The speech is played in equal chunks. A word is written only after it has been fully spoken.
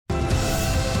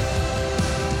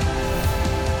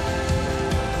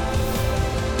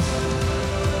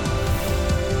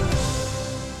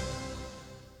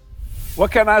What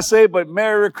can I say but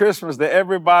Merry Christmas to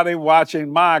everybody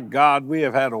watching? My God, we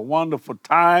have had a wonderful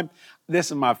time. This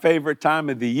is my favorite time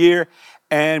of the year.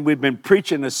 And we've been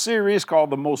preaching a series called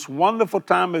The Most Wonderful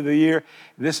Time of the Year.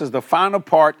 This is the final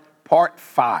part, part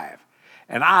 5.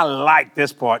 And I like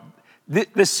this part.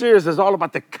 This series is all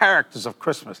about the characters of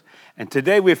Christmas. And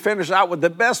today we finish out with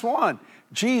the best one,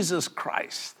 Jesus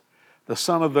Christ, the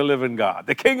Son of the living God,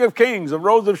 the King of Kings, the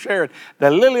Rose of Sharon,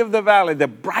 the Lily of the Valley, the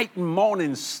bright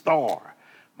morning star.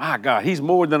 My God, he's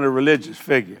more than a religious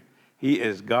figure. He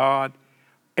is God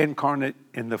incarnate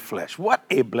in the flesh. What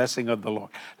a blessing of the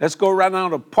Lord. Let's go right now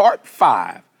to part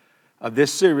 5 of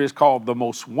this series called The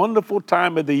Most Wonderful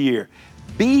Time of the Year.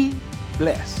 Be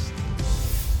blessed.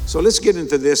 So let's get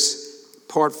into this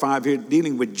part 5 here,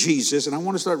 dealing with Jesus. And I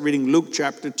want to start reading Luke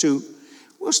chapter 2.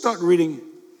 We'll start reading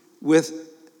with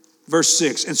verse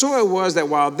 6. And so it was that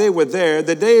while they were there,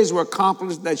 the days were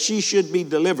accomplished that she should be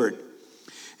delivered.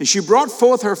 And she brought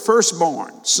forth her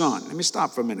firstborn son. Let me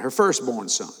stop for a minute. Her firstborn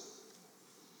son.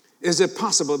 Is it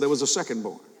possible there was a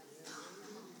secondborn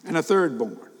and a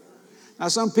thirdborn? Now,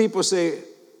 some people say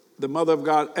the mother of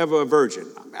God ever a virgin.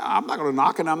 I'm not going to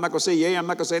knock it. I'm not going to say yay. I'm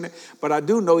not going to say that. But I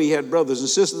do know he had brothers and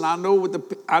sisters. And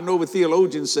I know what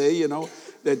theologians say, you know,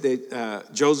 that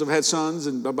Joseph had sons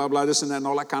and blah, blah, blah, this and that and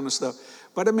all that kind of stuff.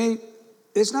 But I mean,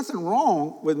 there's nothing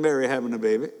wrong with Mary having a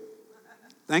baby.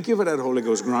 Thank you for that Holy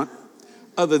Ghost grunt.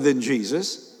 Other than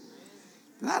Jesus.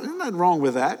 There's nothing wrong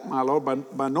with that, my Lord,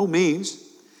 by no means.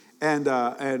 And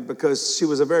because she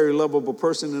was a very lovable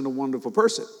person and a wonderful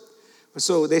person.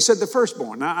 So they said the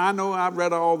firstborn. Now, I know I've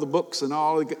read all the books and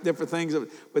all the different things,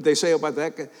 but they say about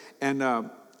that. And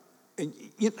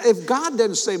if God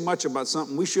doesn't say much about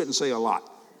something, we shouldn't say a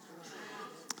lot.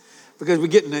 Because we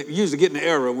usually get in the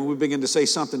error when we begin to say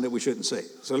something that we shouldn't say.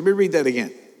 So let me read that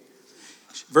again.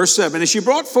 Verse 7, and she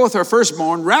brought forth her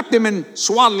firstborn, wrapped him in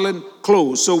swaddling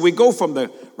clothes. So we go from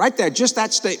right there, just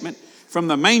that statement, from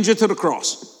the manger to the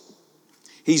cross.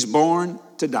 He's born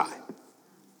to die.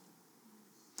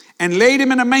 And laid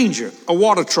him in a manger, a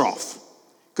water trough,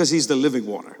 because he's the living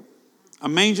water. A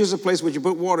manger is a place where you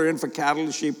put water in for cattle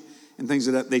and sheep and things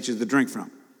of that nature to drink from.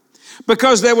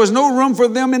 Because there was no room for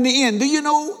them in the inn. Do you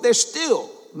know there's still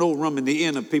no room in the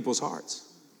inn of people's hearts?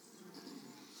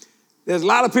 There's a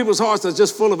lot of people's hearts that's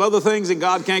just full of other things and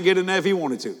God can't get in there if he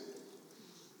wanted to.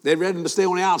 They'd rather to stay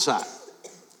on the outside.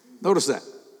 Notice that.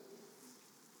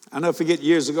 I never forget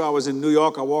years ago, I was in New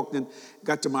York. I walked in,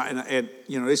 got to and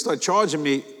they started charging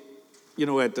me,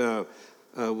 I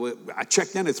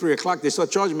checked in at 3 o'clock. They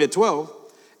started charging me at 12.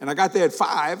 And I got there at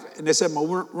 5 and they said my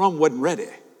room wasn't ready.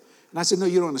 And I said, no,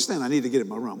 you don't understand. I need to get in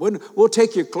my room. We'll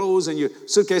take your clothes and your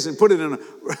suitcase and put it in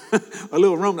a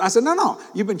little room. I said, no,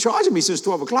 you've been charging me since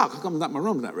 12 o'clock. How come my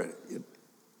room's not ready?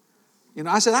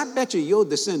 I said, I bet you your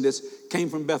descendants came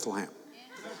from Bethlehem.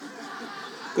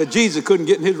 Because Jesus couldn't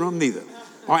get in his room neither.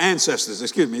 Or ancestors,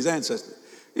 his ancestors.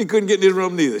 He couldn't get in his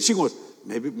room neither. She goes,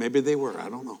 maybe they were. I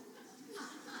don't know.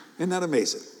 Isn't that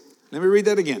amazing? Let me read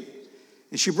that again.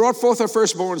 And she brought forth her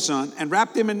firstborn son and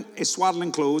wrapped him in a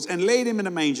swaddling clothes and laid him in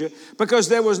a manger because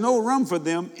there was no room for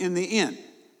them in the inn.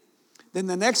 Then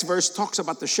the next verse talks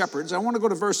about the shepherds. I want to go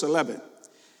to verse 11.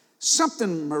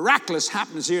 Something miraculous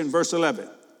happens here in verse 11.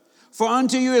 For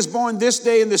unto you is born this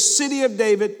day in the city of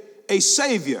David a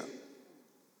Savior.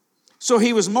 So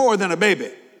he was more than a baby.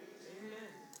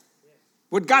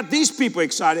 What got these people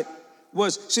excited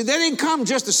was, see, they didn't come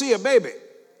just to see a baby.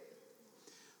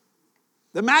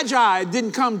 The Magi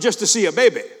didn't come just to see a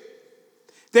baby.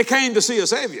 They came to see a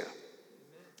Savior.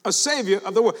 A Savior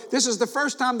of the world. This is the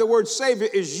first time the word Savior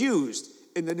is used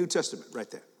in the New Testament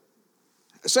right there.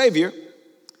 A Savior,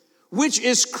 which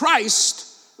is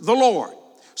Christ the Lord.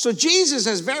 So Jesus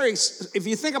has if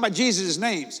you think about Jesus'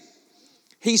 names,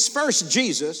 he's first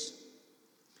Jesus,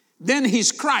 then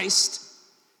he's Christ,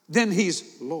 then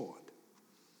he's Lord.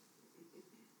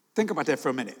 Think about that for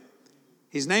a minute.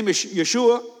 His name is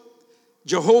Yeshua,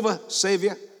 Jehovah,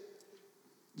 Savior,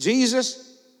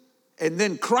 Jesus, and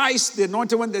then Christ, the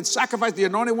anointed one that sacrificed, the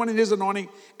anointed one in his anointing,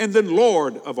 and then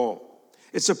Lord of all.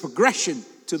 It's a progression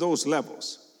to those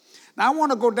levels. Now I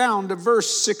want to go down to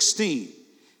verse 16.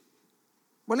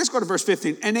 Well, let's go to verse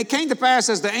 15. And it came to pass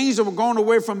as the angels were going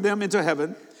away from them into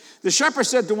heaven, the shepherds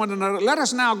said to one another, let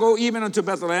us now go even unto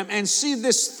Bethlehem and see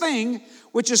this thing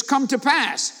which is come to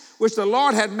pass, which the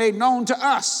Lord had made known to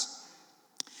us.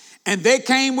 And they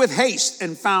came with haste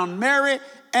and found Mary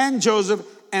and Joseph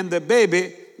and the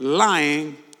baby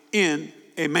lying in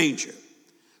a manger.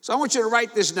 So I want you to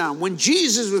write this down. When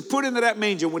Jesus was put into that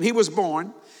manger, when he was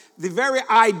born, the very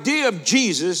idea of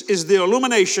Jesus is the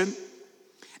illumination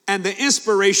and the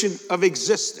inspiration of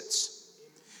existence.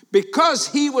 Because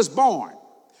he was born,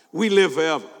 we live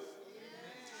forever.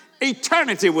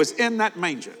 Eternity was in that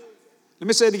manger. Let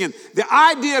me say it again. The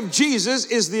idea of Jesus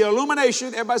is the illumination,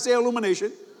 everybody say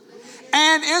illumination,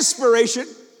 and inspiration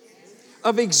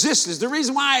of existence. The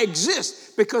reason why I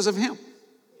exist, because of him.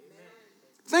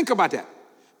 Think about that.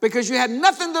 Because you had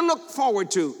nothing to look forward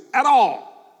to at all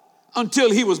until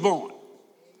he was born.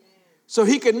 So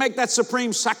he could make that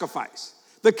supreme sacrifice.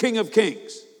 The King of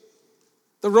Kings,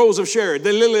 the Rose of Sharon,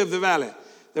 the Lily of the Valley,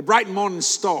 the bright morning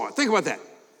star. Think about that.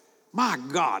 My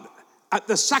God,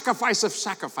 the sacrifice of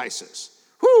sacrifices.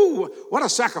 Whoo, what a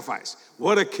sacrifice.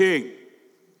 What a king.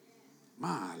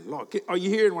 My Lord, are you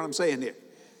hearing what I'm saying here?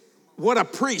 What a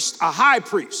priest, a high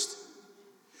priest.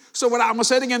 So what I'm going to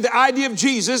say it again, the idea of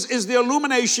Jesus is the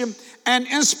illumination and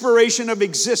inspiration of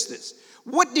existence.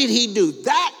 What did he do?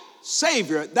 That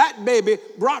Savior, that baby,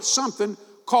 brought something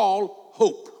called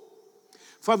hope.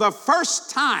 For the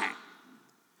first time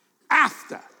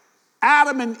after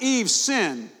Adam and Eve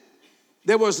sinned,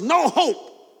 there was no hope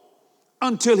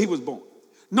until he was born.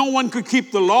 No one could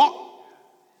keep the law.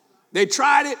 They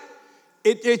tried it.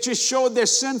 It just showed their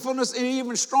sinfulness in an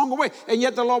even stronger way. And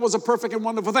yet the law was a perfect and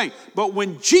wonderful thing. But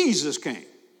when Jesus came,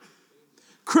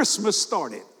 Christmas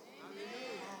started.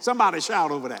 Somebody shout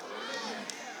over that.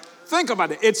 Think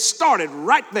about it. It started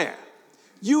right there.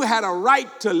 You had a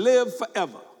right to live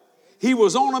forever. He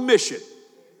was on a mission.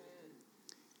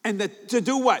 And to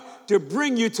do what? To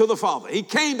bring you to the Father. He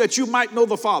came that you might know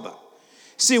the Father.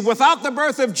 See, without the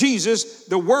birth of Jesus,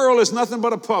 the world is nothing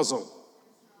but a puzzle.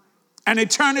 An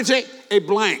eternity, a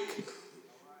blank.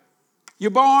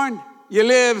 You're born, you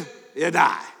live, you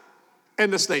die.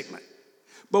 End of statement.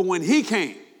 But when he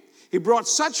came, he brought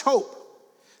such hope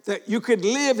that you could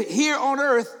live here on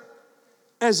earth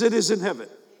as it is in heaven.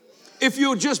 If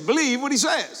you'll just believe what he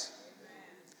says.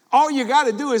 All you got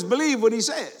to do is believe what he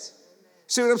says.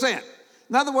 See what I'm saying?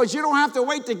 In other words, you don't have to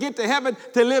wait to get to heaven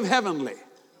to live heavenly.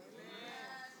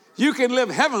 You can live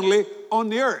heavenly on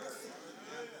the earth.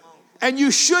 And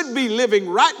you should be living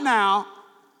right now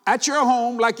at your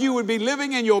home like you would be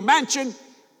living in your mansion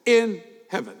in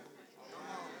heaven.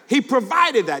 He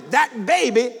provided that. That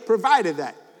baby provided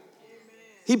that.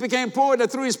 He became poor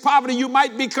that through his poverty you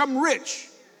might become rich.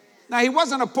 Now, he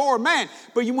wasn't a poor man,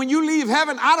 but when you leave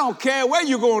heaven, I don't care where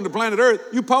you go on the planet Earth,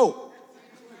 you poor.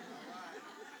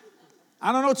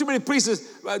 I don't know too many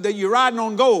places that you're riding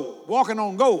on gold, walking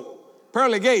on gold,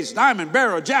 pearly gates, diamond,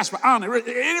 beryl, jasper, onyx.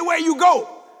 Anywhere you go,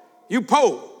 you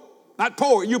poor. Not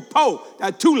poor, you poor.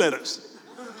 That's 2 letters.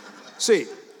 See,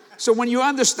 so when you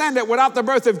understand that without the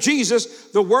birth of Jesus,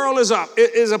 the world is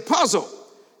a puzzle,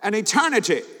 an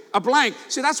eternity, a blank.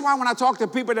 See, that's why when I talk to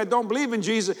people that don't believe in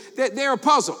Jesus, they're a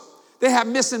puzzle. They have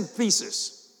missing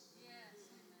pieces.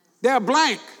 They're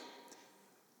blank.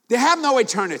 They have no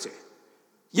eternity.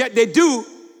 Yet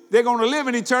they're going to live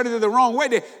in eternity the wrong way.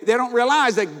 They don't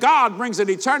realize that God brings an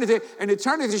eternity, and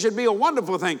eternity should be a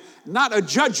wonderful thing, not a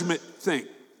judgment thing.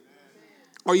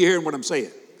 Are you hearing what I'm saying?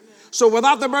 So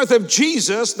without the birth of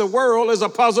Jesus, the world is a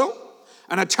puzzle,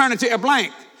 an eternity a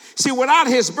blank. See, without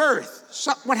his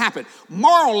birth, what happened?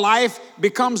 Moral life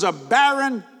becomes a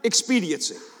barren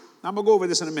expediency. I'm going to go over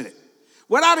this in a minute.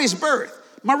 Without his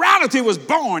birth, morality was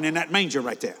born in that manger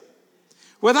right there.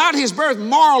 Without his birth,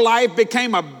 moral life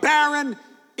became a barren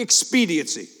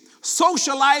expediency.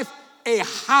 Social life, a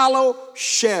hollow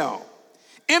shell.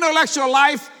 Intellectual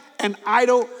life, an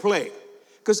idle play.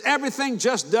 Because everything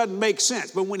just doesn't make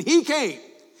sense. But when he came,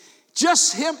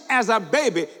 just him as a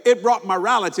baby, it brought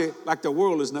morality like the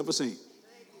world has never seen.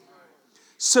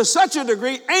 To such a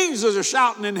degree, angels are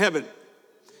shouting in heaven.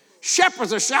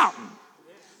 Shepherds are shouting.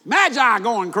 Magi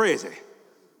going crazy.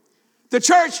 The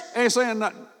church ain't saying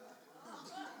nothing.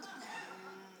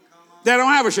 They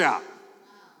don't have a shout.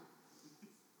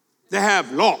 They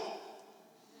have law.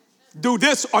 Do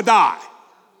this or die.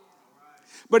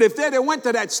 But if they went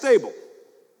to that stable,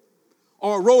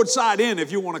 or a roadside inn,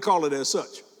 if you want to call it as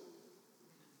such,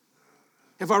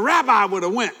 if a rabbi would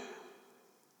have went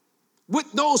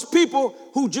with those people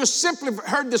who just simply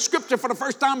heard the scripture for the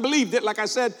first time, believed it, like I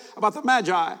said about the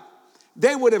Magi,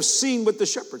 they would have seen what the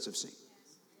shepherds have seen.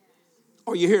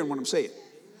 Are you hearing what I'm saying?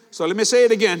 So let me say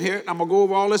it again here. I'm going to go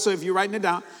over all this, so if you're writing it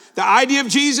down. The idea of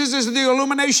Jesus is the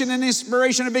illumination and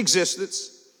inspiration of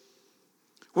existence.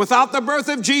 Without the birth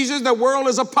of Jesus, the world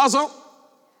is a puzzle,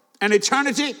 an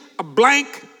eternity, a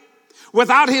blank.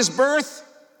 Without his birth,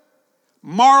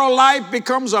 moral life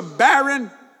becomes a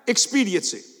barren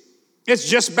expediency. It's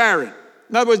just barren.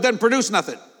 In other words, it doesn't produce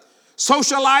nothing.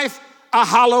 Social life, a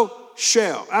hollow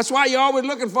shell. That's why you're always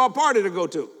looking for a party to go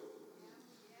to.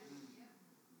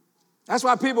 That's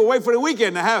why people wait for the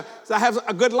weekend to have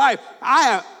a good life.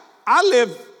 I I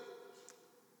live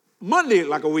Monday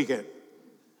like a weekend.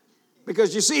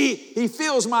 Because you see, he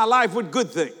fills my life with good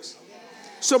things.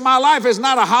 So my life is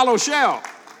not a hollow shell.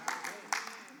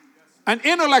 An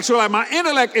intellectual life, my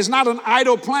intellect is not an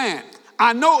idle plan.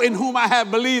 I know in whom I have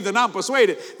believed, and I'm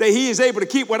persuaded that he is able to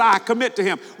keep what I commit to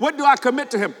him. What do I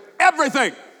commit to him?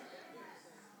 Everything.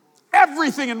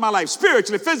 Everything in my life,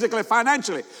 spiritually, physically,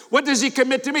 financially. What does he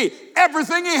commit to me?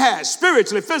 Everything he has,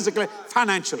 spiritually, physically,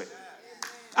 financially.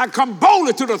 I come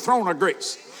boldly to the throne of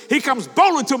grace. He comes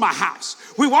boldly to my house.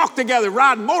 We walk together,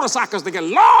 riding motorcycles together.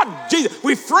 Lord Jesus,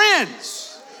 we're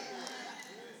friends.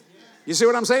 You see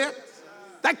what I'm saying?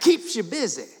 That keeps you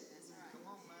busy.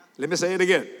 Let me say it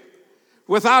again.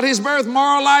 Without his birth,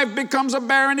 moral life becomes a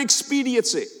barren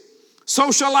expediency.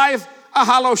 Social life, a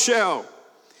hollow shell.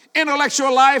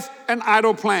 Intellectual life, an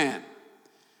idle plan.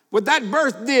 What that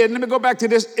birth did, let me go back to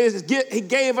this, is he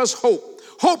gave us hope.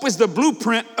 Hope is the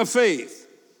blueprint of faith.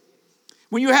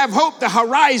 When you have hope, the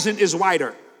horizon is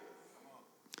wider.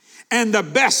 And the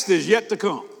best is yet to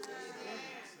come.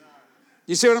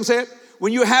 You see what I'm saying?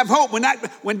 When you have hope,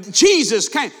 when Jesus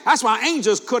came, that's why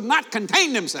angels could not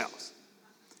contain themselves.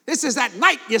 This is that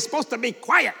night you're supposed to be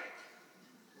quiet.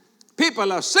 People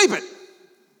are sleeping.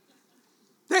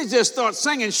 They just start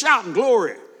singing, shouting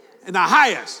glory in the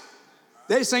highest.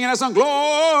 They singing that song,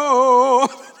 glory.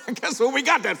 Guess where we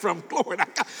got that from? Glory.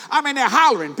 I mean, they're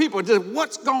hollering. People just,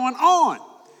 what's going on?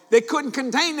 They couldn't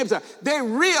contain themselves. They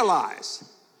realized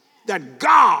that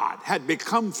God had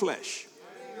become flesh.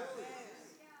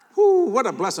 Whew, what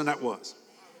a blessing that was.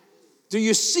 Do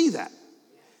you see that?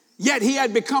 Yet he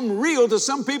had become real to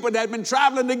some people that had been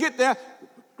traveling to get there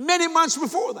many months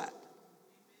before that.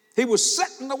 He was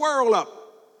setting the world up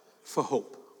for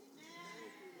hope.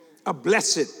 A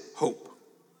blessed hope.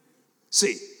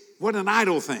 See, what an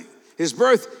idle thing. His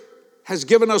birth has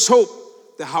given us hope.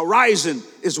 The horizon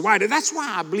is wider. That's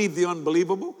why I believe the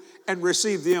unbelievable and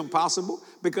receive the impossible,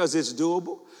 because it's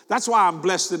doable. That's why I'm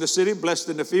blessed in the city, blessed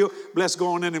in the field, blessed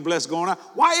going in and blessed going out.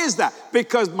 Why is that?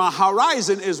 Because my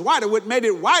horizon is wider. What made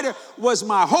it wider was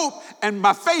my hope, and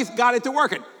my faith got it to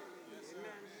working.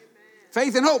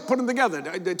 Faith and hope, put them together.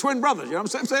 The twin brothers, you know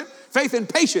what I'm saying? Faith and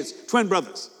patience, twin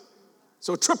brothers.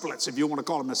 So triplets, if you want to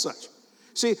call them as such.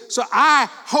 See, so I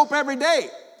hope every day,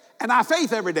 and I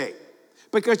faith every day.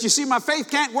 Because you see, my faith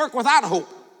can't work without hope.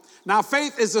 Now,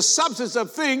 faith is the substance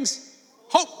of things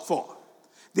hoped for.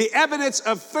 The evidence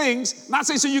of things, not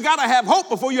saying, so you got to have hope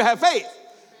before you have faith.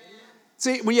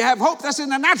 See, when you have hope, that's in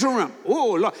the natural realm.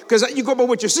 Oh, Lord, because you go by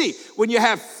what you see. When you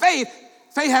have faith,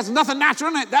 faith has nothing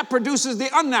natural in it. That produces the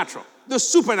unnatural, the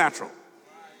supernatural,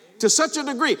 to such a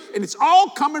degree. And it's all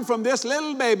coming from this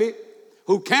little baby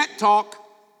who can't talk,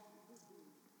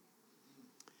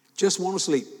 just want to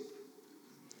sleep.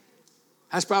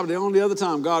 That's probably the only other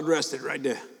time God rested right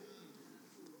there.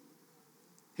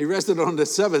 He rested on the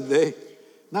seventh day,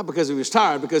 not because he was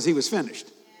tired, because he was finished.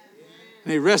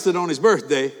 And he rested on his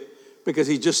birthday because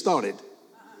he just started.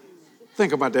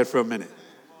 Think about that for a minute.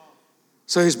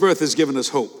 So his birth has given us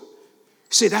hope.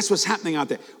 See, that's what's happening out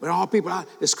there. When all people out,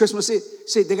 it's Christmas Eve.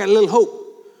 See, they got a little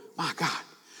hope. My God,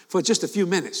 for just a few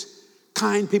minutes.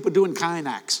 Kind people doing kind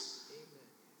acts.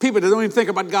 People that don't even think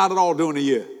about God at all during the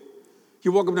year.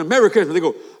 You walk up to them, Merry Christmas. They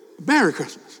go, Merry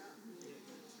Christmas.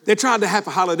 They tried the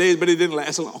happy holidays, but it didn't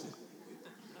last long.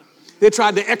 They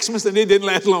tried the Xmas, and it didn't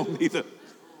last long either.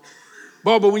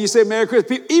 But when you say Merry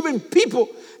Christmas, even people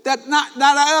that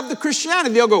not of the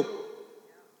Christianity, they'll go,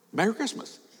 Merry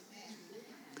Christmas.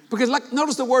 Because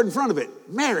notice the word in front of it,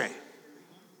 Mary.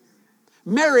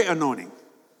 Mary anointing.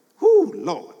 Whoo,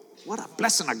 Lord, what a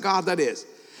blessing of God that is.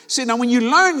 See, now when you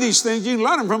learn these things, you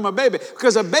learn them from a baby,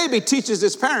 because a baby teaches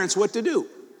its parents what to do.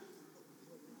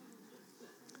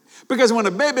 Because when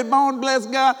a baby born, bless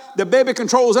God, the baby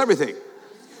controls everything.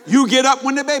 You get up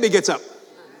when the baby gets up.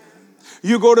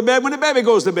 You go to bed when the baby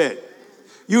goes to bed.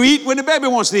 You eat when the baby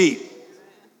wants to eat.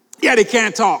 Yeah, they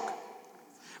can't talk,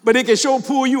 but they can sure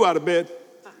pull you out of bed.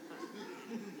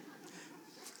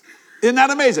 Isn't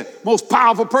that amazing? Most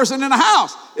powerful person in the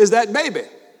house is that baby.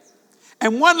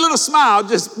 And one little smile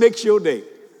just makes your day.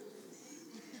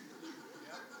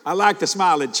 I like to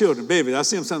smile at children, babies. I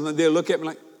see them sometimes, they'll look at me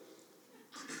like,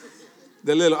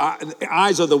 the little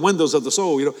eyes are the windows of the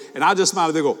soul, you know. And I just smile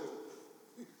and they go,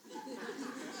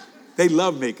 they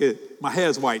love me because my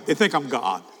hair's white. They think I'm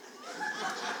God.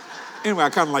 Anyway, I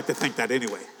kind of like to think that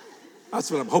anyway.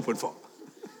 That's what I'm hoping for.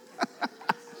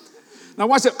 Now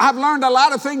watch it. I've learned a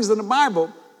lot of things in the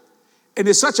Bible, and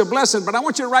it's such a blessing, but I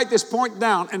want you to write this point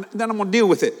down, and then I'm going to deal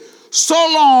with it. So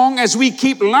long as we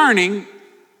keep learning,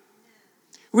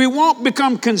 we won't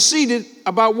become conceited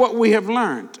about what we have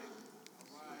learned.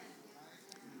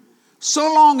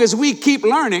 So long as we keep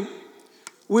learning,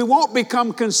 we won't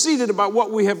become conceited about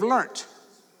what we have learned.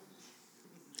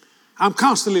 I'm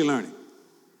constantly learning.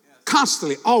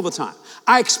 Constantly, all the time.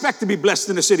 I expect to be blessed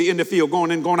in the city, in the field,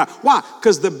 going in, going out. Why?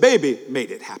 Because the baby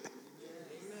made it happen.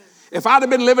 If I'd have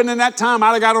been living in that time,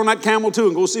 I'd have got on that camel too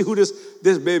and go see who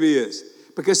this baby is.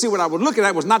 Because see, what I was looking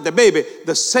at was not the baby,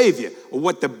 the Savior, or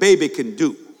what the baby can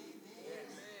do.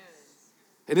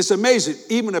 And it's amazing,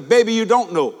 even a baby you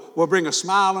don't know will bring a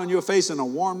smile on your face and a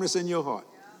warmness in your heart.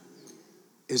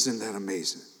 Isn't that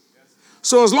amazing?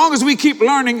 So as long as we keep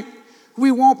learning,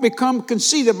 we won't become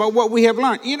conceited about what we have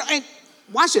learned. You know, and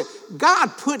watch it. God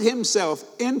put himself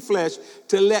in flesh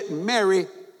to let Mary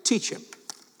teach him.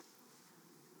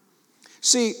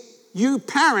 See, you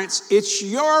parents, it's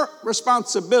your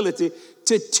responsibility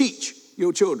to teach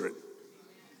your children.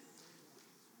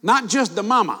 Not just the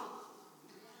mama.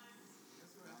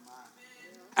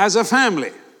 As a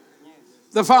family,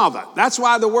 the father. That's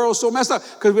why the world's so messed up,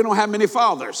 because we don't have many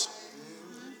fathers.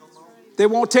 They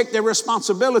won't take their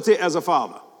responsibility as a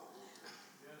father.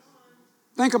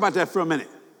 Think about that for a minute.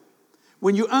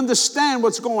 When you understand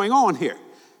what's going on here,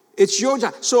 it's your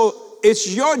job. So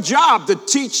it's your job to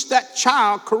teach that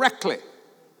child correctly.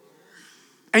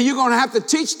 And you're going to have to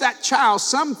teach that child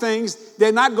some things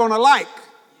they're not going to like.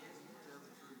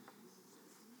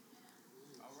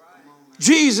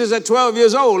 Jesus at 12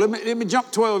 years old, let me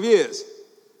jump 12 years.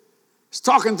 He's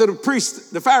talking to the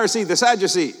priest, the Pharisee, the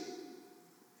Sadducee.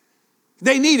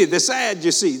 They needed the sad,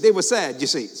 you see. They were sad, you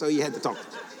see. So he had to talk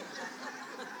to them.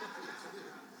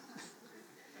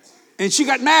 And she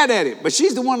got mad at him, but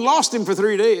she's the one lost him for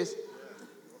 3 days.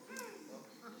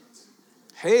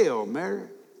 Hail Mary,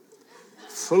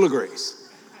 full of grace.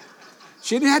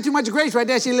 She didn't have too much grace right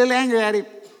there. She's a little angry at him.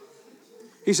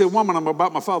 He said, woman, I'm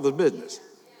about my father's business.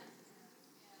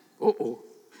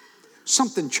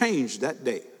 Something changed that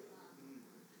day.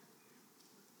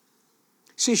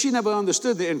 See, she never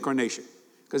understood the incarnation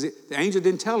because the angel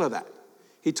didn't tell her that.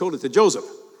 He told it to Joseph.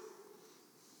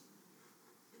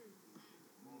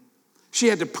 She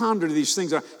had to ponder these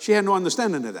things. She had no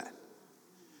understanding of that.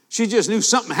 She just knew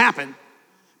something happened,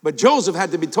 but Joseph had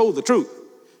to be told the truth.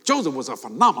 Joseph was a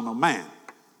phenomenal man.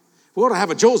 We ought to have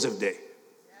a Joseph Day.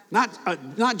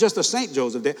 Not just a Saint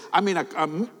Joseph Day. I mean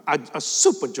a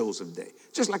super Joseph Day.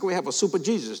 Just like we have a super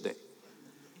Jesus Day.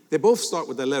 They both start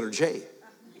with the letter J.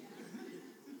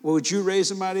 Would you raise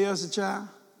somebody else's child?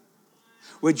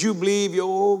 Would you believe your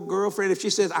old girlfriend if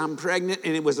she says, I'm pregnant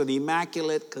and it was an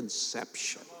immaculate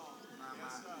conception?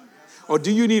 Or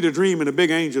do you need a dream and a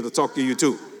big angel to talk to you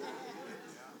too?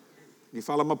 You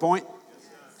follow my point?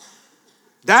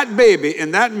 That baby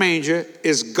in that manger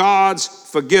is God's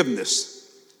forgiveness.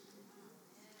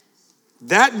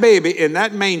 That baby in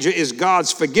that manger is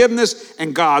God's forgiveness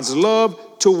and God's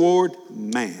love toward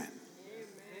man.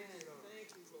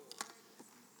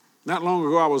 Not long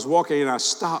ago, I was walking and I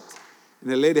stopped, and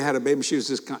the lady had a baby. She was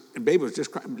just, the baby was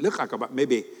just crying. It looked like about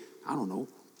maybe, I don't know,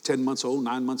 10 months old,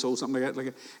 9 months old, something like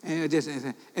that.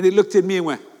 And it looked at me and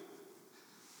went,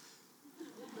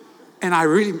 and I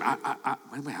really, I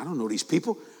don't know these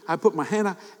people. I put my hand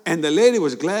out, and the lady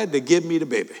was glad to give me the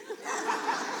baby.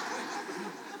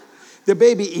 The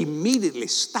baby immediately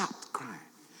stopped crying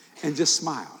and just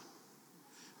smiled.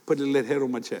 Put a little head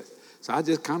on my chest. So I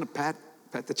just kind of pat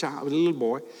the child. I was a little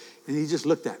boy, and he just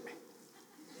looked at me.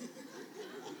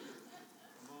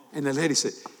 And the lady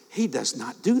said, he does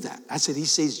not do that. I said, he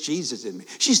sees Jesus in me.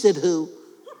 She said, who?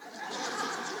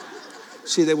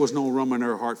 See, there was no room in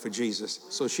her heart for Jesus,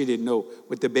 so she didn't know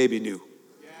what the baby knew.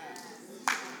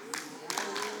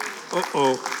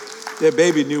 The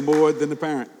baby knew more than the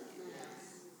parent.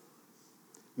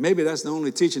 Maybe that's the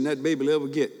only teaching that baby will ever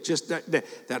get. Just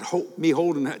that hope, me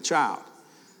holding that child.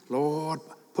 Lord,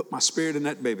 put my spirit in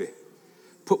that baby.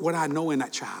 Put what I know in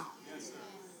that child.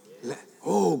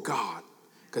 Oh, God.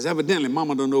 Because evidently,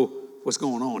 mama don't know what's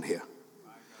going on here.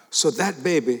 So that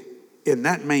baby in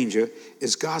that manger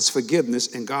is God's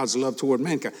forgiveness and God's love toward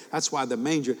mankind. That's why the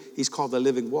manger, he's called the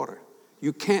living water.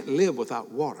 You can't live without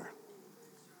water.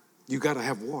 You got to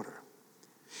have water.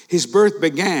 His birth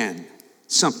began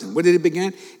something. What did it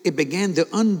begin? It began the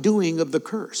undoing of the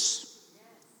curse.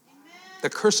 The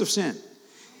curse of sin.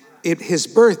 His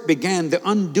birth began the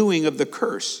undoing of the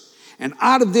curse. And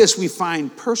out of this, we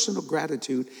find personal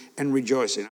gratitude and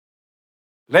rejoicing.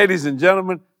 Ladies and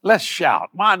gentlemen, let's shout.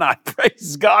 Why not?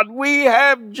 Praise God. We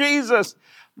have Jesus,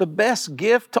 the best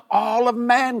gift to all of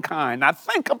mankind. Now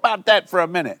think about that for a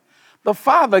minute. The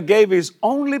Father gave his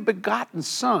only begotten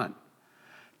Son.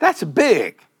 That's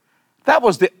big. That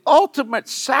was the ultimate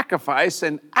sacrifice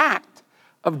and act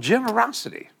of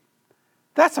generosity.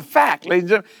 That's a fact, ladies and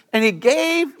gentlemen. And he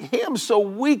gave him so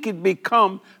we could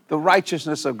become the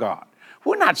righteousness of God.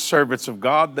 We're not servants of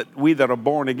God, we that are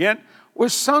born again. We're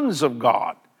sons of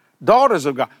God, daughters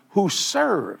of God, who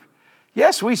serve.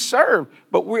 Yes, we serve,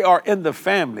 but we are in the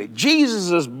family.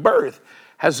 Jesus' birth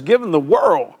has given the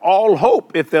world all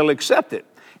hope if they'll accept it.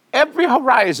 Every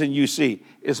horizon you see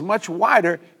is much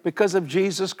wider because of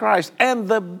Jesus Christ, and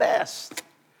the best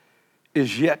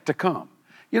is yet to come.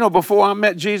 You know, before I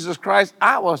met Jesus Christ,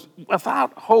 I was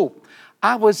without hope.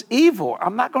 I was evil.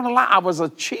 I'm not going to lie. I was a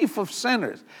chief of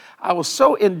sinners. I was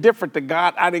so indifferent to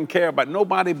God, I didn't care about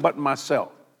nobody but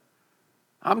myself.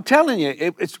 I'm telling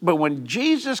you, but when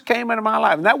Jesus came into my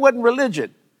life, and that wasn't religion.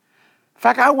 In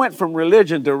fact, I went from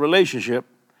religion to relationship,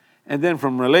 and then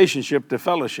from relationship to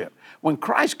fellowship. When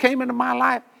Christ came into my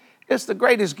life, it's the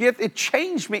greatest gift. It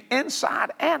changed me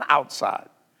inside and outside.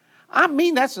 I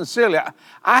mean that sincerely.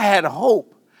 I had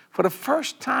hope. For the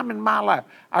first time in my life,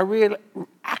 I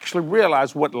actually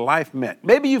realized what life meant.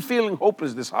 Maybe you're feeling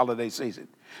hopeless this holiday season.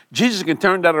 Jesus can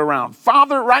turn that around.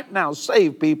 Father, right now,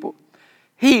 save people,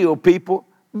 heal people,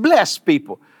 bless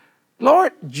people.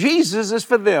 Lord, Jesus is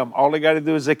for them. All they got to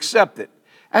do is accept it.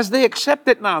 As they accept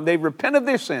it now, they repent of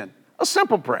their sin, a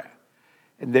simple prayer,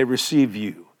 and they receive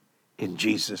you in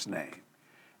Jesus' name.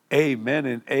 Amen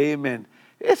and amen.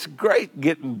 It's great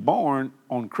getting born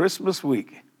on Christmas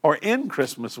week or in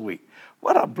Christmas week.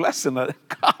 What a blessing of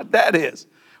God that is.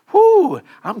 Whoo,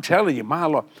 I'm telling you, my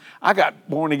Lord. I got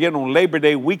born again on Labor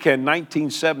Day weekend,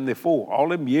 1974, all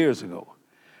them years ago.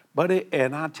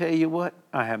 And I tell you what,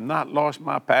 I have not lost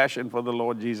my passion for the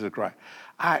Lord Jesus Christ.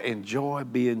 I enjoy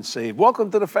being saved. Welcome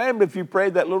to the family if you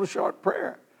prayed that little short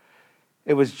prayer.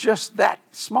 It was just that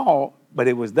small, but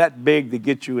it was that big to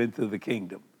get you into the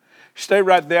kingdom. Stay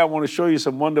right there. I want to show you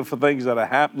some wonderful things that are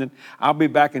happening. I'll be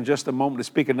back in just a moment to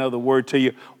speak another word to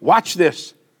you. Watch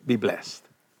this. Be blessed.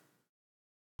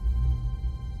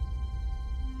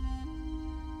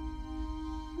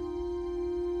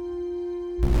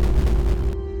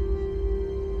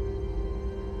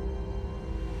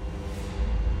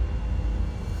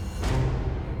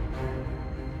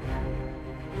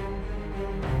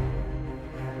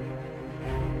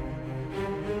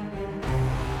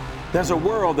 There's a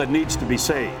world that needs to be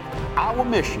saved. Our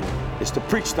mission is to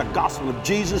preach the gospel of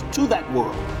Jesus to that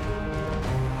world.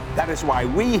 That is why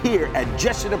we here at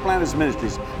Jesse Duplantis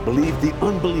Ministries believe the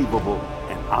unbelievable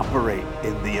and operate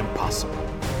in the impossible.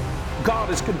 God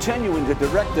is continuing to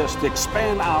direct us to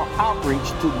expand our outreach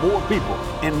to more people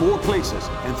in more places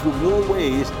and through more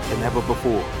ways than ever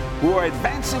before. We are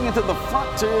advancing into the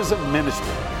frontiers of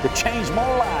ministry to change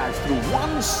more lives through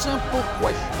one simple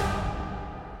question.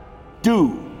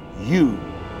 Do you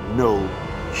know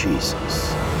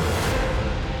Jesus?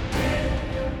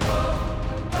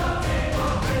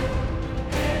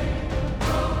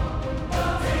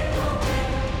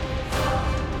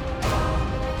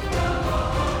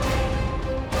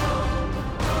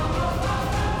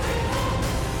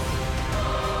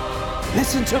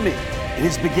 Listen to me. It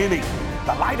is beginning.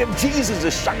 The light of Jesus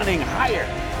is shining higher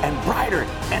and brighter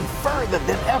and further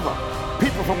than ever.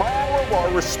 People from all over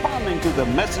are responding to the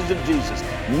message of Jesus.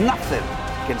 Nothing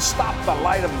can stop the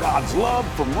light of God's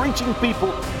love from reaching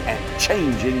people and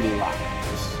changing lives.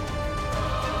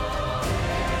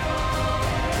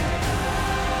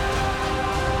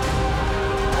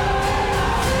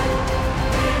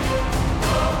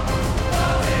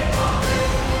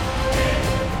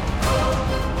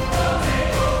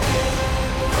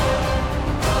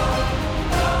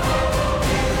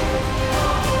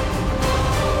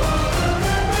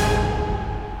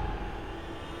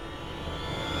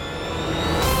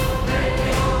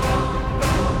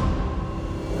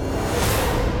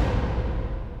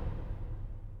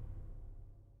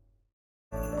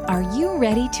 Are you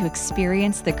ready to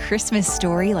experience the Christmas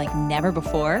story like never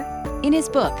before? In his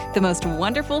book, The Most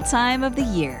Wonderful Time of the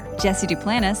Year, Jesse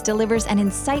Duplantis delivers an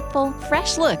insightful,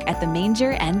 fresh look at the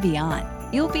manger and beyond.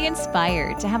 You'll be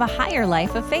inspired to have a higher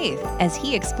life of faith as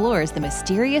he explores the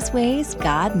mysterious ways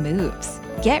God moves.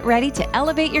 Get ready to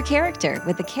elevate your character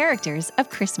with the characters of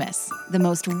Christmas, the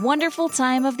most wonderful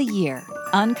time of the year.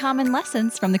 Uncommon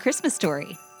lessons from the Christmas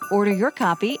story. Order your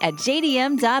copy at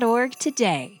jdm.org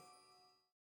today.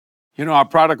 You know, our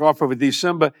product offer for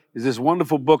December is this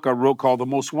wonderful book I wrote called The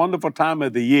Most Wonderful Time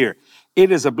of the Year.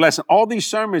 It is a blessing. All these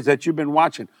sermons that you've been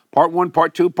watching, part 1,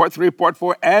 part 2, part 3, part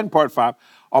 4, and part 5,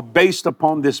 are based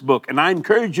upon this book. And I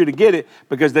encourage you to get it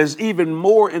because there's even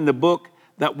more in the book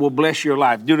that will bless your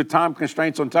life. Due to time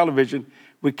constraints on television,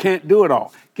 we can't do it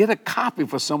all. Get a copy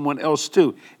for someone else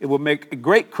too. It will make a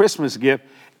great Christmas gift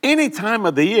any time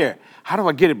of the year. How do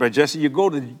I get it, Brother Jesse? You go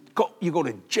to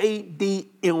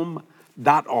jdm.org.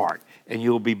 jdm.org, and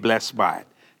you'll be blessed by it.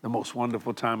 The most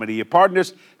wonderful time of the year.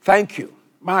 Partners, thank you.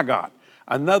 My God,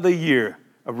 another year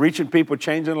of reaching people,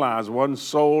 changing lives, one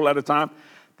soul at a time.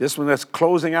 This one that's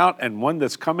closing out and one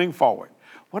that's coming forward.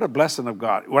 What a blessing of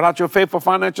God. Without your faithful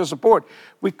financial support,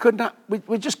 we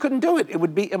just couldn't do it. It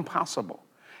would be impossible.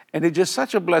 And it's just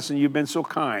such a blessing. You've been so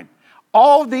kind.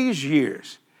 All these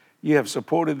years, you have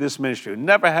supported this ministry.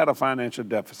 Never had a financial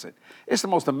deficit. It's the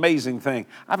most amazing thing.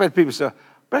 I've had people say,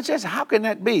 Brother Jesse, how can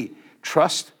that be?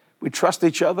 Trust. We trust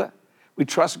each other. We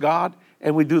trust God,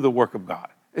 and we do the work of God.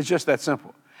 It's just that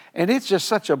simple. And it's just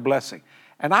such a blessing.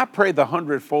 And I pray the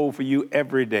 100-fold for you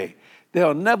every day.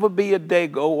 There'll never be a day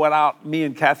go without me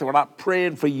and Kathy, without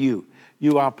praying for you.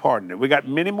 You, our partner. We got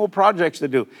many more projects to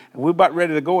do. And we're about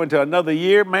ready to go into another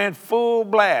year, man, full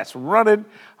blast, running,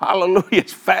 hallelujah,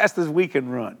 as fast as we can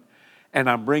run. And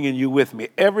I'm bringing you with me.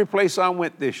 Every place I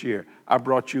went this year, I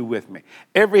brought you with me.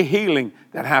 Every healing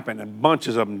that happened, and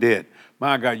bunches of them did,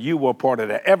 my God, you were a part of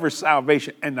that. Every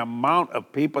salvation and the amount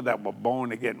of people that were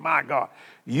born again, my God,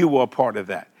 you were a part of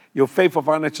that. Your faithful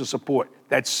financial support,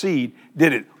 that seed,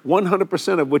 did it.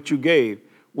 100% of what you gave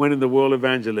went into world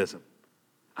evangelism.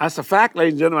 That's a fact,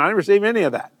 ladies and gentlemen. I didn't receive any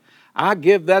of that. I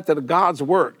give that to God's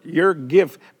work. Your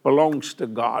gift belongs to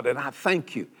God, and I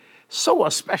thank you. So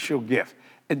a special gift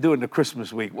in doing the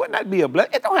Christmas week. Wouldn't that be a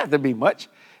blessing? It don't have to be much.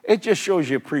 It just shows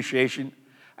you appreciation.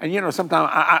 And, you know,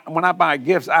 sometimes when I buy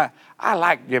gifts, I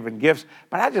like giving gifts,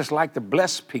 but I just like to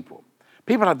bless people.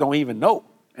 People I don't even know,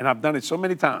 and I've done it so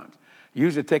many times.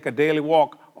 Usually take a daily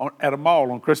walk at a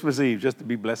mall on Christmas Eve just to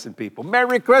be blessing people.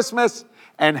 Merry Christmas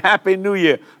and Happy New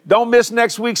Year. Don't miss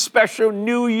next week's special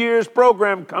New Year's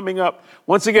program coming up.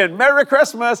 Once again, Merry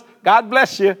Christmas. God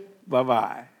bless you.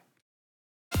 Bye-bye.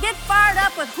 Get fired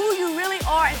up with who you really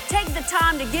are and take the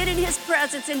time to get in His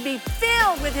presence and be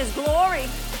filled with His glory.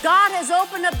 God has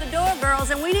opened up the door,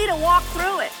 girls, and we need to walk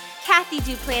through it. Kathy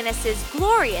Duplantis'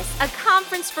 Glorious, a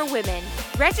conference for women.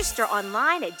 Register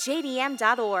online at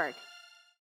jdm.org.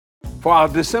 For our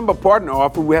December partner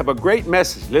offer, we have a great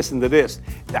message. Listen to this.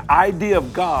 The idea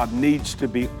of God needs to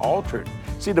be altered.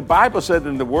 See, the Bible said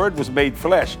that the Word was made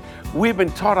flesh. We've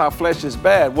been taught our flesh is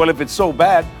bad. Well, if it's so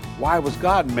bad, why was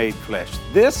God made flesh?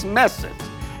 This message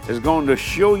is going to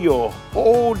show you a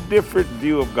whole different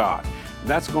view of God. And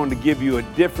that's going to give you a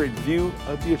different view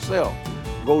of yourself.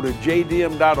 Go to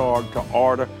jdm.org to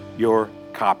order your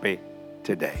copy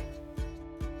today.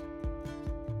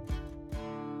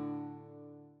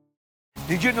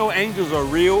 Did you know angels are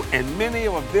real, and many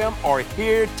of them are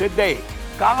here today?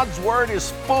 God's Word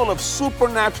is full of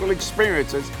supernatural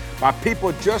experiences by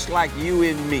people just like you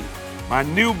and me. My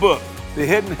new book, The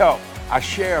Hidden Help, I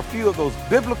share a few of those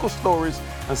biblical stories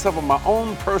and some of my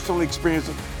own personal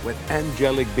experiences with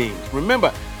angelic beings.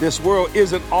 Remember, this world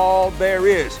isn't all there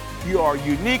is. You are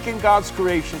unique in God's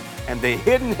creation, and the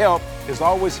hidden help is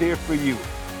always here for you.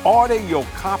 Order your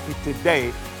copy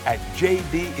today at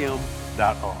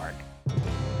jdm.org.